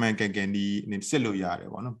မှန်ကန်ဒီစစ်လို့ရတယ်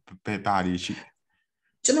ပေါ့နော်ဘယ်ပါတွေရှိ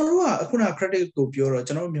ကျွန်တော်တို့ကအခုန credit ကိုပြောတော့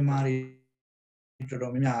ကျွန်တော်တို့မြန်မာတွေတော်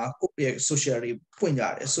တော်များများကိုယ့်ရဲ့ social တွေဖွင့်ကြ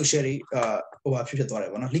တယ် social တွေဟိုဖြစ်သွားတ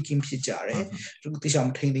ယ်ပေါ့နော် leaking ဖြစ်ကြတယ်သူတိကျမ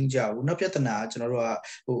ထိန်းသိမ်းကြဘူးနောက်ပြဿနာကျွန်တော်တို့က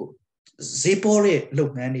ဈေးပေါ်တဲ့လု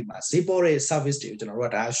ပ်ငန်းတွေမှာဈေးပေါ်တဲ့ service တွေကိုကျွန်တော်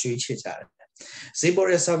တို့ကဒါရွှေ့ချကြတယ်ဈေးပေါ်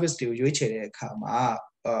တဲ့ service တွေကိုရွေးချယ်တဲ့အခါမှာ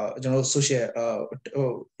ကျွန်တော်တို့ social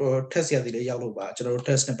test ရသည်လေးရောက်လို့ပါကျွန်တော်တို့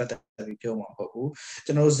test နဲ့ပတ်သက်ပြီးပြောမှာမဟုတ်ဘူး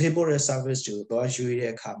ကျွန်တော်တို့ဈေးပေါ်တဲ့ service တွေကိုသွားရွေး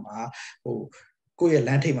တဲ့အခါမှာကိုယ့်ရဲ့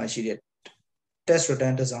land ထိပ်မှာရှိတဲ့ test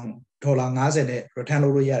return တစ်စောင်$50နဲ့ return လု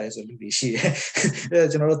ပ်လို့ရတယ်ဆိုလူတွေရှိတယ်အဲ့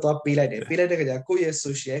တော့ကျွန်တော်တို့သွားပေးလိုက်တဲ့ခါကျကိုယ့်ရဲ့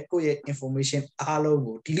social ကိုယ့်ရဲ့ information အားလုံး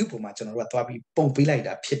ကိုဒီလူပုံမှာကျွန်တော်တို့ကသွားပြီးပုံပေးလိုက်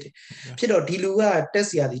တာဖြစ်တယ်ဖြစ်တော့ဒီလူက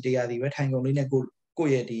test ရသည်တရားသည်ပဲထိုင်ကုန်လေးနဲ့ကို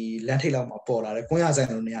ယ့်ရဲ့ဒီ land ထိပ်လောက်မှာပေါ်လာတယ်ကိုရဆိုင်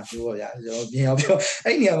လို့နေရာမျိုးပေါ့ဗျာကျွန်တော်မြင်အောင်ပြော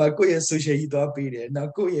အဲ့နေရာမှာကိုယ့်ရဲ့ social ကြီးသွားပေးတယ်နော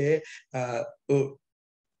က်ကိုယ့်ရဲ့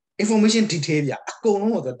information detail ပြအကုန်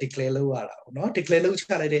လုံးကိုသူ declare လုပ်ရတာပေါ့နော် declare လုပ်ချ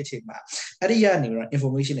လိုက်တဲ့အချိန်မှာအဲ့ဒီကနေတော့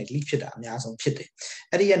information တွေ leak ဖြစ်တာအများဆုံးဖြစ်တယ်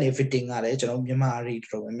အဲ့ဒီကနေ victim ကလည်းကျွန်တော်မြန်မာတွေ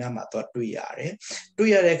တော်တော်များများမှာသွားတွေ့ရတယ်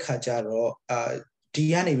တွေ့ရတဲ့ခါကျတော့ဒီ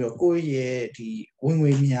ကနေပြီးတော့ကိုယ့်ရဲ့ဒီဝင်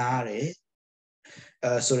ငွေများတယ်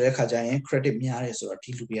ဆိုတဲ့အခါကျရင် credit များတယ်ဆိုတော့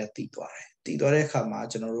ဒီလူတွေကတည်သွားတယ်တည်သွားတဲ့အခါမှာ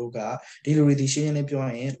ကျွန်တော်တို့ကဒီလူတွေဒီရှင်းလေးပြော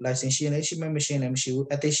ရင် license ရှင်းလေးရှိမှမရှိရင်လည်းမရှိဘူး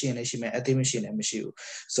ethics ရှင်းလေးရှိမှ ethics မရှိရင်လည်းမရှိဘူး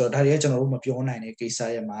ဆိုတော့ဒါတွေကကျွန်တော်တို့မပြောနိုင်တဲ့ကိစ္စ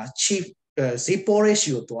ရဲ့မှာ chief ဈေးပေါ်တဲ့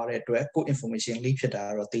issue ကိုသွားတဲ့အတွက်ကို information leak ဖြစ်တာ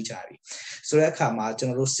တော့သိကြပြီဆိုတဲ့အခါမှာကျွန်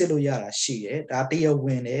တော်တို့စစ်လို့ရတာရှိတယ်ဒါတရားဝ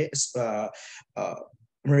င်တဲ့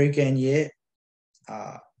American ရဲ့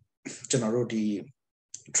ကျွန်တော်တို့ဒီ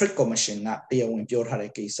Trade Commission ကတရားဝင်ပြောထား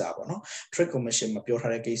တဲ့ကိစ္စပေါ့နော် Trade Commission မှာပြော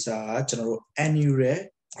ထားတဲ့ကိစ္စကကျွန်တော်တို့ annual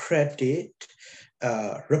credit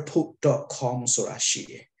report.com ဆိုတာရှိ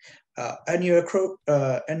တယ်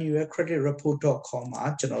annual credit report.com မှာ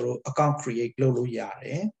ကျွန်တော်တို့ account create လုပ်လို့ရတ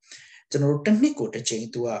ယ်ကျွန်တော်တို့တစ်နှစ်ကိုတစ်ကြိမ်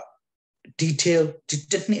သူက detail ဒီ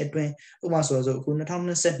တစ်နှစ်အတွင်းဥပမာဆိုတော့အခု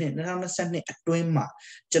2022အတွင်းမှာ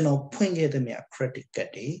ကျွန်တော်ဖွင့်ခဲ့တဲ့မြတ် credit card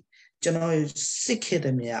တွေကျွန်တော်စစ်ခဲ့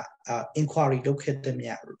တဲ့မြတ်inquiry လုပ်ခဲ့တဲ့မြ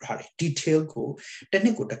တ်ဟာတွေ detail ကိုတစ်နှ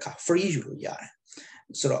စ်ကိုတစ်ခါ free ယူလို့ရတယ်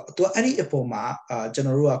ဆိုတော့သူကအဲ့ဒီအပေါ်မှာကျွန်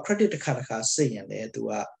တော်တို့က credit တစ်ခါစစ်ရင်လည်းသူ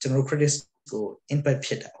ကကျွန်တော်တို့ credit ကို impact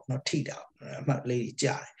ဖြစ်တာပေါ့နော်ထိတာအမှတ်လေး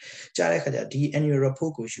ကြားတဲ့အခါကျဒီ annual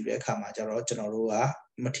report ကိုယူတဲ့အခါမှာကျတော့ကျွန်တော်တို့က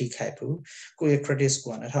မထိခိုက်ဘူးကိုယ့်ရဲ့ credit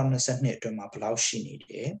score 2022အတွင်းမှာဘယ်လောက်ရှိနေတ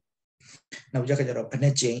ယ်နောက်ကြတော့ဘယ်နှ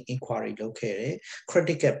ကြိမ် inquiry လုပ်ခဲ့တယ်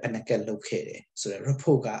credit card ဘယ်နှကက်လုပ်ခဲ့တယ်ဆိုတော့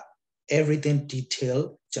report က everything detail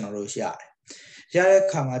ကျွန်တော်တို့ရတယ်ရတဲ့အ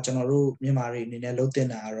ခါမှာကျွန်တော်တို့မြန်မာတွေအနေနဲ့လုပ်တင်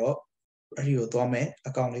တာကတော့အဲ့ဒီကိုသွားမယ်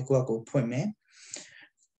account လေးကိုယ့်အကိုဖွင့်မယ်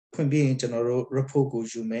ဖွင့်ပြီးရင်ကျွန်တော်တို့ report ကို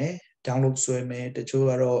ယူမယ် download ဆွဲမယ်တချို့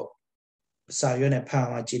ကတော့စာရွက်နဲ့ဖတ်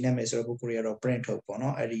အောင်ကြည့်နေမယ်ဆိုတော့ကိုရီးယားတော့ print ထုတ်ပေါ့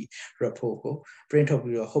နော်အဲ့ဒီ report ကို print ထုတ်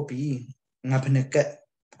ပြီးတော့ဟုတ်ပြီ ငါဘယ်နှကက်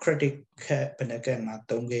credit ခက်ဘယ်နှကက်ငါ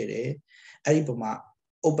သုံးခဲ့တယ်အဲ့ဒီပုံမှာ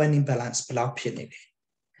opening balance ဘယ်လောက်ဖြစ်နေလဲ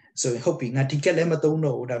ဆိုရင်ဟုတ်ပြီငါဒီကက်လည်းမသုံး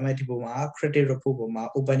တော့ဘူးဒါပေမဲ့ဒီပုံမှာ credit report ပုံမှာ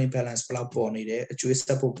opening balance ဘယ်လောက်ပေါ်နေတယ်အကျွေးဆ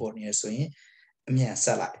က်ဖို့ပေါ်နေရဆိုရင်အမြန်ဆ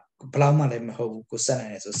က်လိုက်ဘယ်လောက်မှလည်းမဟုတ်ဘူးကိုဆက်နို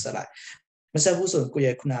င်တယ်ဆိုဆက်လိုက်မဆက်ဘူးဆိုရင်ကိုယ့်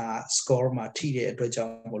ရဲ့ခုန score မှာထိတဲ့အတွက်ကြော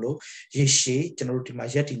င့်မလို့ရေရှည်ကျွန်တော်တို့ဒီမှာ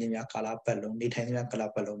ရက်တည်နေများကာလပတ်လုံးနေထိုင်နေများကာလ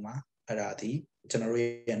ပတ်လုံးမှာအဲ့ဒါဒီကျွန်တော်တို့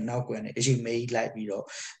ရဲ့နောက်ကွယ်နဲ့အရေးမေးလိုက်ပြီးတော့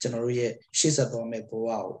ကျွန်တော်တို့ရဲ့ရှေ့ဆက်သွားမဲ့ဘဝ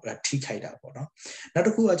ကိုထိခိုက်တာပေါ့နော်နောက်တ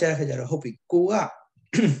စ်ခုအကြမ်းခက်ကြတော့ဟုတ်ပြီကိုက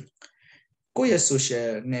ကိုယ့်ရဲ့ social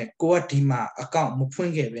နဲ့ကိုကဒီမှာ account မဖွ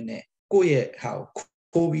င့်ခဲ့ဘဲနဲ့ကိုယ့်ရဲ့ဟာ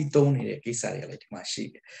ကိုပြီးသုံးနေတဲ့ကိစ္စတွေကလည်းဒီမှာရှိ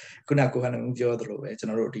တယ်ခုနကကိုဟန်နူပြောသလိုပဲကျွန်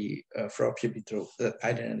တော်တို့ဒီ fraud ဖြစ်ပြီးသူတို့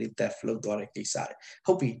identity theft လုပ်သွားတဲ့ကိစ္စတွေ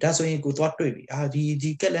ဟုတ်ပြီဒါဆိုရင်ကိုသွားတွေ့ပြီ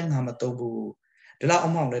ဒီကက်လည်းငါမသုံးဘူးဒီလောက်အ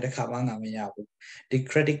မောင့်လည်းတစ်ခါမှငါမရဘူးဒီ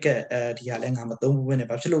credit card ဒီဟာလည်းငါမသုံးဘူးပဲနဲ့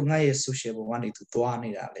ဘာဖြစ်လို့ငါရဲ့ social ဘဝကနေသူသွားနေ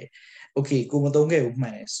တာလဲ okay ကိုမသုံးခဲ့ဘူးမှ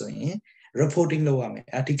န်တယ်ဆိုရင် reporting လုပ်ရမယ်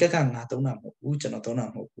ဒီကက်ကငါသုံးတာမဟုတ်ဘူးကျွန်တော်သုံးတာမ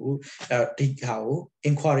ဟုတ်ဘူးဒီဟာကို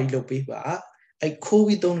inquiry လုပ်ပေးပါအဲ့ခိုး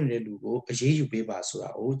ပြီးသုံးနေတဲ့လူကိုအရေးယူပေးပါဆိုတာ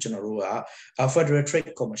ကိုကျွန်တော်တို့က Federal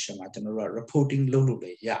Trade Commission မှာကျွန်တော်တို့က reporting လုပ်လို့လ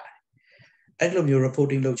ည်းရတယ်အဲ့လိုမျိုး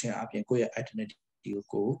reporting လုပ်ခြင်းအပြင်ကိုယ့်ရဲ့ identity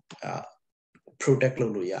ကိုprotect လု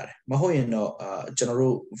ပ်လို့ရတယ်မဟုတ်ရင်တော့ကျွန်တော်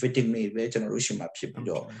တို့ victim တွေပဲကျွန်တော်တို့ရှင်မှာဖြစ်ပြီး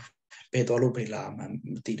တော့ဘယ်သွားလို့ဘယ်လာမှမ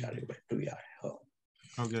သိတာတွေပဲတွေ့ရတယ်ဟုတ်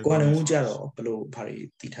ကိုယ်လည်းကြတော့ဘယ်လိုဘာတွေ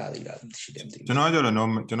သိထားသေးတာရှိတယ်မသိဘူးကျွန်တော်ကျတော့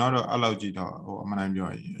ကျွန်တော်တော့အဲ့လောက်ကြည့်တော့ဟိုအမှန်တမ်းပြော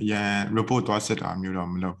ရင်အရင် report သွားစစ်တာမျိုးတော့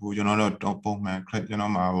မလုပ်ဘူးကျွန်တော်တော့ပုံမှန်ကျွန်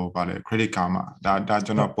တော်မှာဟိုဗာလေ credit card မှာဒါ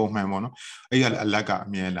ကျွန်တော်ပုံမှန်ပေါ့နော်အဲ့ရအလက်ကအ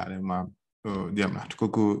မြဲလာတယ်ဟိုမှာဟိုဒီမှာတခု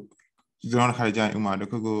ခုကျွန်တော်ခါကြရင်ဥမာတ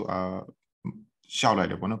ခုခုရှောက်လိုက်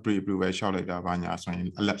တယ်ပေါ့နော် pre approval ရှောက်လိုက်တာဘာညာဆိုရင်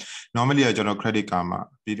normally ကကျွန်တော် credit card မှာ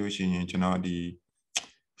ပြီးလို့ရှိရင်ကျွန်တော်ဒီ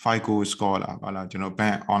FICO score လာပါလားကျွန်တော်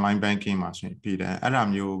bank online banking မှာဆိုရင်ပြီးတယ်အဲ့ဒါ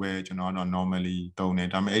မျိုးပဲကျွန်တော်တော့ normally သုံးတယ်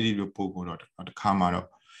ဒါပေမဲ့အဲ့ဒီလိုပို့ကိုတော့တစ်ခါမှတော့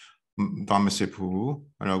သွားမစစ်ဘူး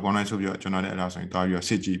အဲ့တော့ online ဆိုပြီးတော့ကျွန်တော်လည်းအဲ့ဒါဆိုရင်သွားပြီးတော့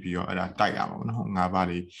စစ်ကြည့်ပြီးတော့အဲ့ဒါတိုက်ရမှာပေါ့နော်ငါးပါး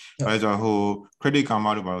လေးအဲ့ဆိုဟို credit card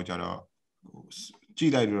မှာတို့ဘာလို့ကြတော့ကြ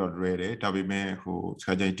ည့်လိုက်လို့တော့ rare တယ်ဒါပေမဲ့ဟို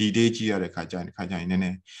ခါကျရင် detail ကြည့်ရတဲ့ခါကျရင်နည်းန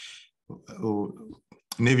ည်းဟို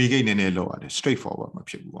navigate နည်းနည်းလောက်ရတယ် straight forward မ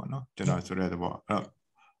ဖြစ်ဘူးပေါ့နော်ကျွန်တော်ဆိုတဲ့သဘောအဲ့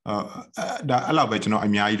ဒါအဲ့လောက်ပဲကျွန်တော်အ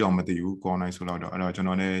များကြီးတော့မသိဘူးကောင်းနိုင်ဆိုတော့အဲ့တော့ကျွန်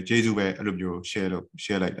တော်လည်းကျေးဇူးပဲအဲ့လိုမျိုး share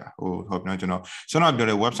လိုက်တာဟုတ်နော်ကျွန်တော်ပြော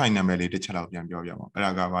တဲ့ website နာမည်လေးတစ်ချက်လောက်ပြန်ပြောပြပါအဲ့ဒါ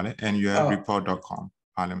ကပါလေ annualreport.com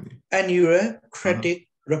အားလုံး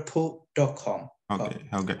annualcreditreport.com ဟုတ်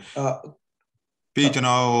ကဲ့ပြီးကျွန်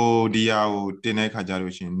တော်ဒီဟာကိုတင်တဲ့ခါကြ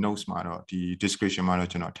လို့ရှိရင် notes မှာတော့ဒီ description မှာတော့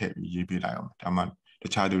ကျွန်တော်ထည့်ပြီးရေးပေးလိုက်အောင်ဒါမှတ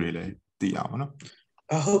ခြားသူတွေလည်းသိအောင်ပေါ့နော်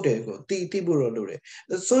ဟုတ်တယ်ကိုသိဖို့တော့လိုတယ်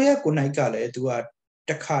ဆိုရကိုနိုင်ကလည်း तू က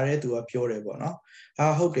တခါတည်း तू ကပြောတယ်ပေါ့နော်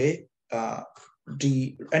ဟုတ်တယ်ဒီ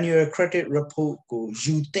annual credit report ကို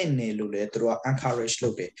ယူတင်နေလို့လဲသူတို့က encourage လု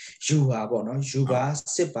ပ်တယ်ယူပါပေါ့နော်ယူပါ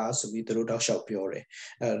စစ်ပါဆိုပြီးသူတို့တောက်လျှောက်ပြောတယ်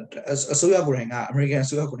အစိုးရကိုယ်တိုင်က American အ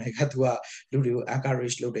စိုးရကိုယ်တိုင်က तू ကလူတွေကို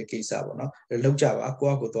encourage လုပ်တဲ့ကိစ္စပေါ့နော်လောက်ကြပါကို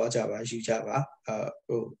ယ့်အကိုသွားကြပါယူကြပါ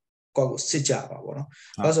ဟိုကိုယ့်ကိုစစ်ကြပါပေါ့နော်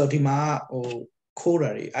အဲဆိုဒီမှာဟိုခိုးတာ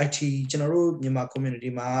တွေ IT ကျွန်တော်တို့မြန်မာ community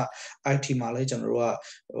မှာ IT မှာလည်းကျွန်တော်တို့က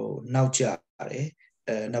ဟိုနောက်ကျတယ်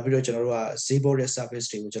နောက်ပြီးတော့ကျွန်တော်တို့ကဈေးပေါ်တဲ့ service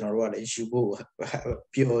တွေကိုကျွန်တော်တို့ကလည်းယူဖို့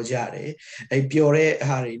ပျော်ကြတယ်ပျော်တဲ့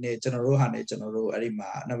ဟာတွေနဲ့ကျွန်တော်တို့ဟာနဲ့ကျွန်တော်တို့အဲ့ဒီမှာ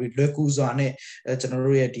နောက်ပြီးလွယ်ကူစွာနဲ့ကျွန်တော်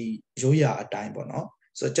တို့ရဲ့ဒီရိုးရာအတိုင်းပေါ့နော်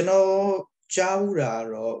ဆိုတော့ကျွန်တော်ကြားဘူးတာ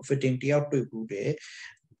တော့ fitting တယောက်တွေ့ဘူးတယ်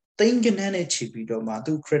သိန်းကနန်းနဲ့ချီပြီးတော့မှ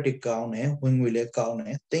သူ credit ကောင်းတယ်ဝင်ငွေလည်းကောင်းတ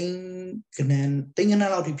ယ်သိန်းကန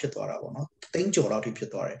န်းလောက်ထိဖြစ်သွားတာပေါ့နော်သိန်းကျော်လောက်ထိဖြစ်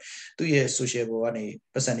သွားတယ်သူရဲ့ social ဘောကနေ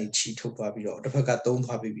ပတ်စံတွေချီထုတ်သွားပြီးတော့တစ်ဖက်ကသုံး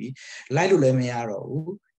သွားပြီးလိုက်လို့လည်းမရတော့ဘူး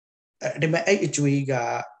ဒါပေမဲ့အဲ့အကျွေးက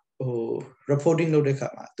ဟို reporting လုပ်တဲ့ခါ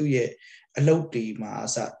မှာသူရဲ့အလုပ်တွေမှာအ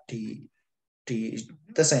စဒီ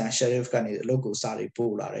သက်ဆိုင်ရာ sheriff ကနေအလုပ်ကိုစာတွေ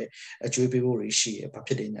ပို့လာတယ်အကျွေးပေးဖို့တွေရှိရဘာ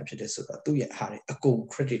ဖြစ်တယ်ညာဖြစ်တယ်ဆိုတော့သူ့ရဲ့ဟာတွေအကုန်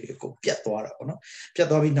credit တွေအကုန်ပြတ်သွားတာပေါ့နော်ပြတ်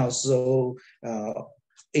သွားပြီးနောက်ဆုံး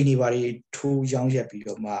အိမ်တွေဘာတွေထိုးရောင်းရက်ပြီး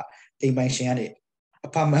တော့မှအိမ်ပိုင်ရှင်ကနေအ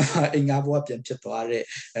ဖမအိမ်ငါးဘွားပြန်ဖြစ်သွားတဲ့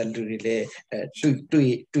လူတွေလည်း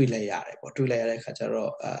တွေ့လိုက်ရတယ်ပေါ့တွေ့လိုက်ရတဲ့ခါကျ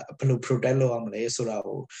တော့ဘယ်လို protect လုပ်အောင်လဲဆိုတာ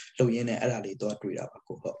ကိုလုပ်ရင်းနဲ့အဲ့ဒါလေးတော့တွေ့တာပါ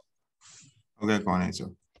ကိုဟုတ်ကဲ့ကောင်းနေဆို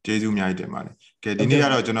ကျေးဇူးအများကြီးတင်ပါတယ်ကဲဒီနေ့က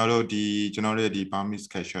တော့ကျွန်တော်တို့ရဲ့ဒီ Burmese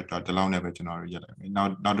cashier တော့ဒီလောက်နဲ့ပဲကျွန်တော်တို့ရက်လိုက်မယ်နော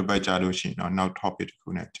က်တစ်ပတ်ကြာလို့ရှိရင်တော့နောက် topic တစ်ခု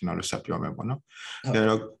နဲ့ကျွန်တော်တို့ဆက်ပြောမယ်ပေါ့နော်ဒါ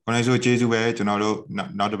တော့ကောင်းနေဆိုကျေးဇူးပဲကျွန်တော်တို့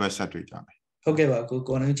နောက်တစ်ပတ်ဆက်တွေ့ကြမယ်ဟုတ်ကဲ့ပါကို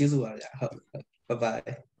ကောင်းနေကျေးဇူးပါဗျာဟုတ် bye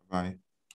bye